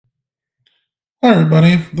Hi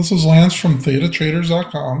everybody, this is Lance from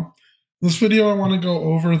ThetaTraders.com. In this video, I want to go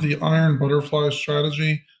over the iron butterfly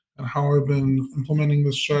strategy and how I've been implementing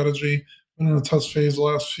this strategy. Been in a test phase the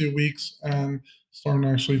last few weeks and starting to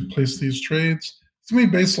actually place these trades. It's going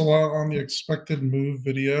to be based a lot on the expected move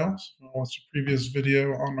video. So if you watch the previous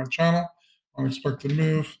video on my channel on expected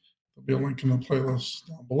move, there'll be a link in the playlist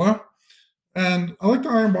down below. And I like the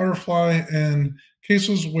iron butterfly in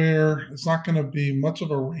cases where it's not going to be much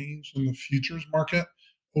of a range in the futures market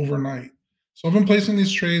overnight. So I've been placing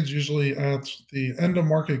these trades usually at the end of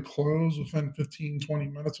market close within 15, 20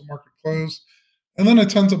 minutes of market close. And then I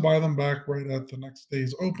tend to buy them back right at the next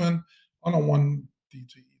day's open on a 1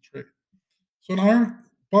 DTE trade. So an iron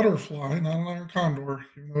butterfly, not an iron condor,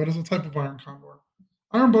 even though it is a type of iron condor.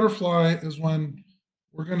 Iron butterfly is when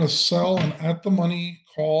we're going to sell an at the money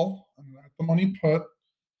call and an at the money put,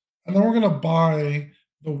 and then we're going to buy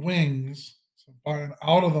the wings, so buy an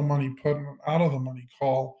out of the money put and an out of the money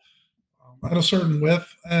call at a certain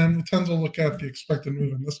width, and we tend to look at the expected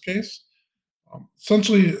move in this case.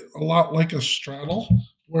 Essentially, a lot like a straddle,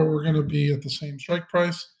 where we're going to be at the same strike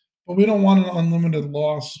price, but we don't want an unlimited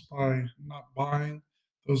loss by not buying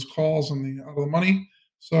those calls and the out of the money.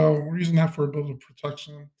 So we're using that for a bit of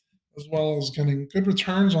protection, as well as getting good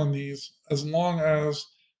returns on these, as long as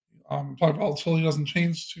implied volatility doesn't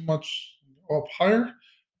change too much, go up higher,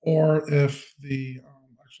 or if the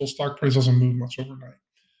actual stock price doesn't move much overnight.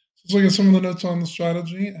 So let's look at some of the notes on the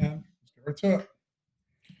strategy, and let's get right to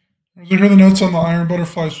it. Here are the notes on the iron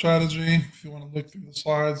butterfly strategy. If you want to look through the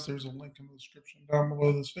slides, there's a link in the description down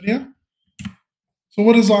below this video. So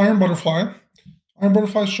what is the iron butterfly? Iron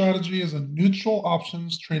butterfly strategy is a neutral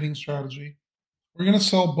options trading strategy. We're going to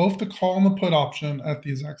sell both the call and the put option at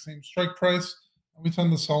the exact same strike price. And we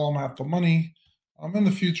tend to sell them at the money. In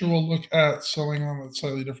the future, we'll look at selling them at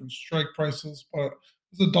slightly different strike prices, but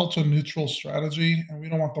it's a delta neutral strategy, and we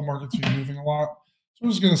don't want the market to be moving a lot. So we're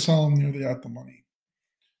just going to sell them nearly at the money.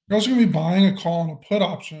 You're also going to be buying a call and a put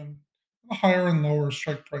option at a higher and lower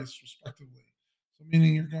strike price, respectively. So,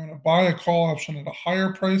 meaning you're going to buy a call option at a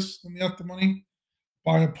higher price than the at the money,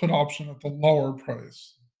 buy a put option at the lower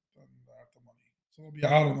price than the at the money. So they'll be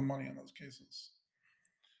out of the money in those cases.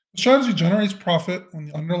 The strategy generates profit when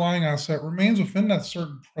the underlying asset remains within that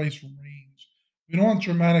certain price range. We don't want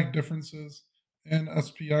dramatic differences in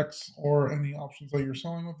SPX or any options that you're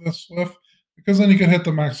selling with this with, because then you can hit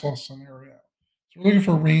the max loss scenario. So we're looking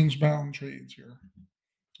for range bound trades here.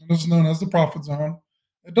 And this is known as the profit zone.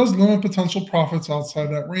 It does limit potential profits outside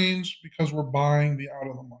that range because we're buying the out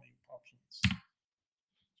of the money options.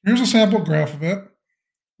 Here's a sample graph of it.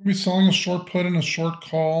 We'll be selling a short put and a short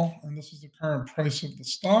call, and this is the current price of the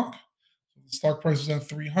stock. So the stock price is at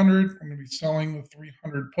 300. I'm going to be selling the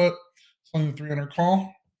 300 put, selling the 300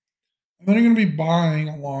 call. And then you're going to be buying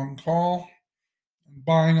a long call and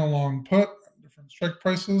buying a long put at different strike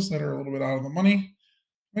prices that are a little bit out of the money.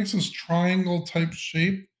 It makes this triangle type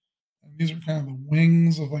shape. And these are kind of the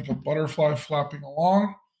wings of like a butterfly flapping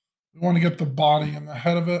along. We want to get the body and the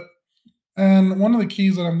head of it. And one of the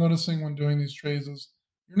keys that I'm noticing when doing these trades is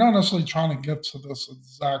you're not necessarily trying to get to this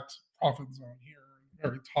exact profit zone here,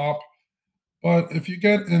 very top. But if you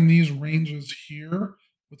get in these ranges here,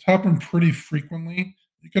 which happen pretty frequently,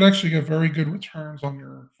 you could actually get very good returns on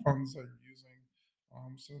your funds that you're using.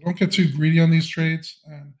 So don't get too greedy on these trades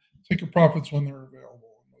and take your profits when they're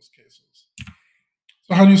available in most cases.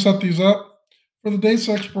 So how do you set these up? For the day's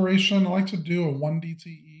expiration, I like to do a 1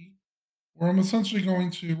 DTE, where I'm essentially going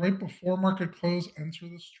to, right before market close, enter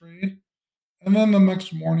this trade. And then the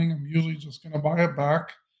next morning, I'm usually just going to buy it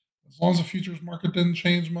back. As long as the futures market didn't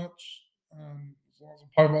change much, as long as the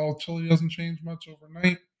high volatility doesn't change much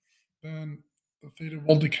overnight, then the theta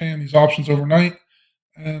will decay in these options overnight.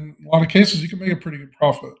 And in a lot of cases, you can make a pretty good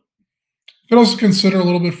profit. You could also consider a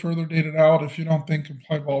little bit further dated out if you don't think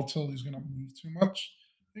implied volatility is going to move too much.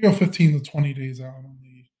 You go 15 to 20 days out on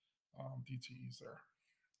the DTEs there.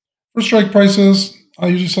 For strike prices, I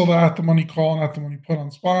usually sell the at the money call and at the money put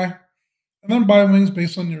on SPY. And then buy wings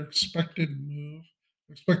based on your expected move.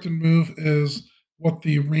 Expected move is what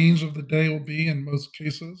the range of the day will be in most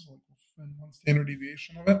cases, like within one standard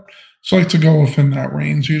deviation of it. So I like to go within that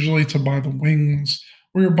range, usually to buy the wings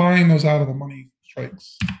where you're buying those out of the money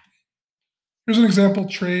strikes. Here's an example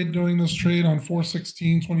trade doing this trade on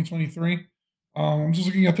 4/16/2023. I'm just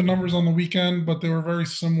looking at the numbers on the weekend, but they were very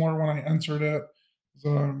similar when I entered it.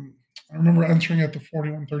 I remember entering at the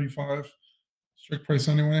 41.35 strike price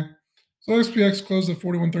anyway. So SPX closed at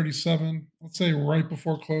 41.37. Let's say right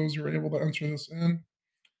before close, you're able to enter this in.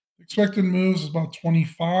 Expected moves is about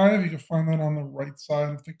 25. You can find that on the right side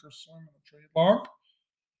of Thinkorswim in the trade log.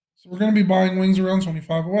 So we're going to be buying wings around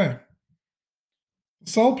 25 away.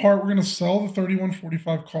 The sell part, we're going to sell the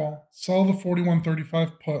 31.45 call, sell the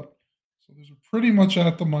 41.35 put. So those are pretty much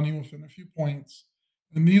at the money within a few points.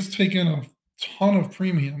 And these take in a ton of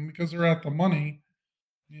premium because they're at the money,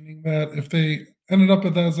 meaning that if they ended up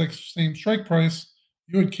at that exact same strike price,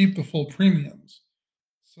 you would keep the full premiums.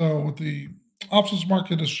 So what the options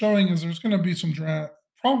market is showing is there's going to be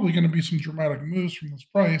probably going to be some dramatic moves from this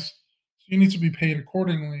price. So you need to be paid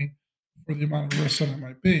accordingly for the amount of risk that it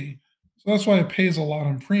might be. So that's why it pays a lot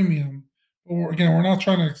on premium. But again, we're not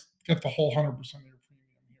trying to get the whole 100% of your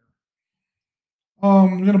premium here.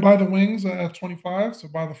 You're going to buy the wings at 25. So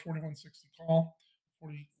buy the 41.60 call,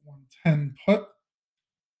 41.10 put.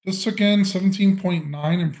 This took in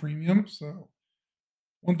 17.9 in premium. So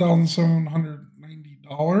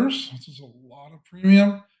 $1,790. This is a lot of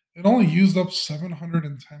premium. It only used up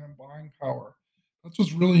 710 in buying power. That's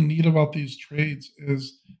what's really neat about these trades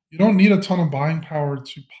is you don't need a ton of buying power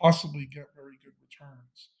to possibly get very good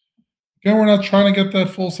returns. Again, we're not trying to get that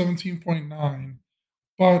full 17.9,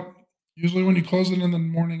 but usually when you close it in the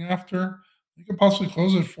morning after, you can possibly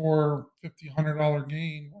close it for $50, $100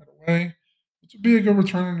 gain right away, which would be a good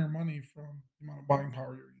return on your money from the amount of buying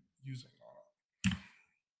power you're using on it.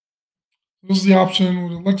 This is the option,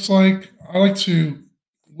 what it looks like. I like to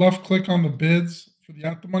left click on the bids for the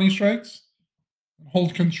at the money strikes and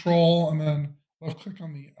hold control and then left click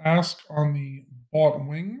on the ask on the bought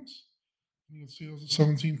wings. You can see there's a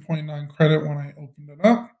 17.9 credit when I opened it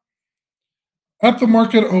up. At the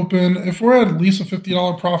market open, if we're at least a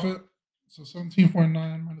 $50 profit, so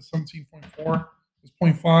 17.9 minus 17.4 is zero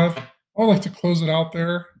point 0.5. I would like to close it out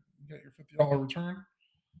there and get your $50 return.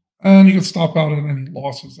 And you can stop out at any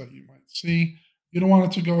losses that you might see. You don't want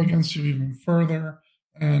it to go against you even further.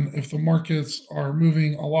 And if the markets are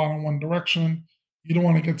moving a lot in one direction, you don't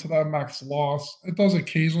want to get to that max loss. It does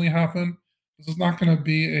occasionally happen. This is not going to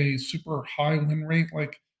be a super high win rate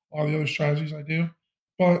like all the other strategies I do,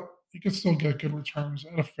 but you can still get good returns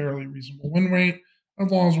at a fairly reasonable win rate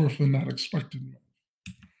as long as we're within that expected move.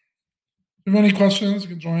 If you have any questions, you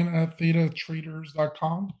can join at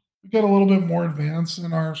thetatraders.com. We get a little bit more advanced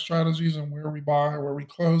in our strategies and where we buy, where we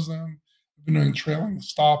close them. We've been doing trailing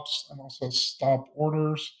stops and also stop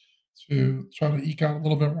orders to try to eke out a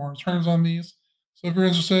little bit more returns on these. So if you're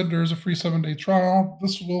interested, there's a free 7-day trial.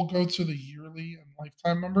 This will go to the yearly and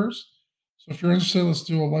lifetime members. So if you're interested, let's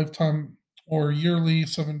do a lifetime or yearly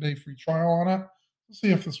 7-day free trial on it. Let's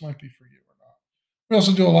see if this might be for you or not. We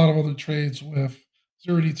also do a lot of other trades with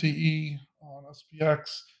 0DTE on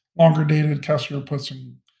SPX, longer dated cash year puts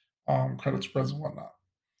and credit spreads and whatnot.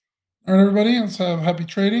 All right, everybody, let's have happy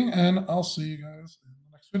trading, and I'll see you guys in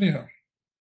the next video.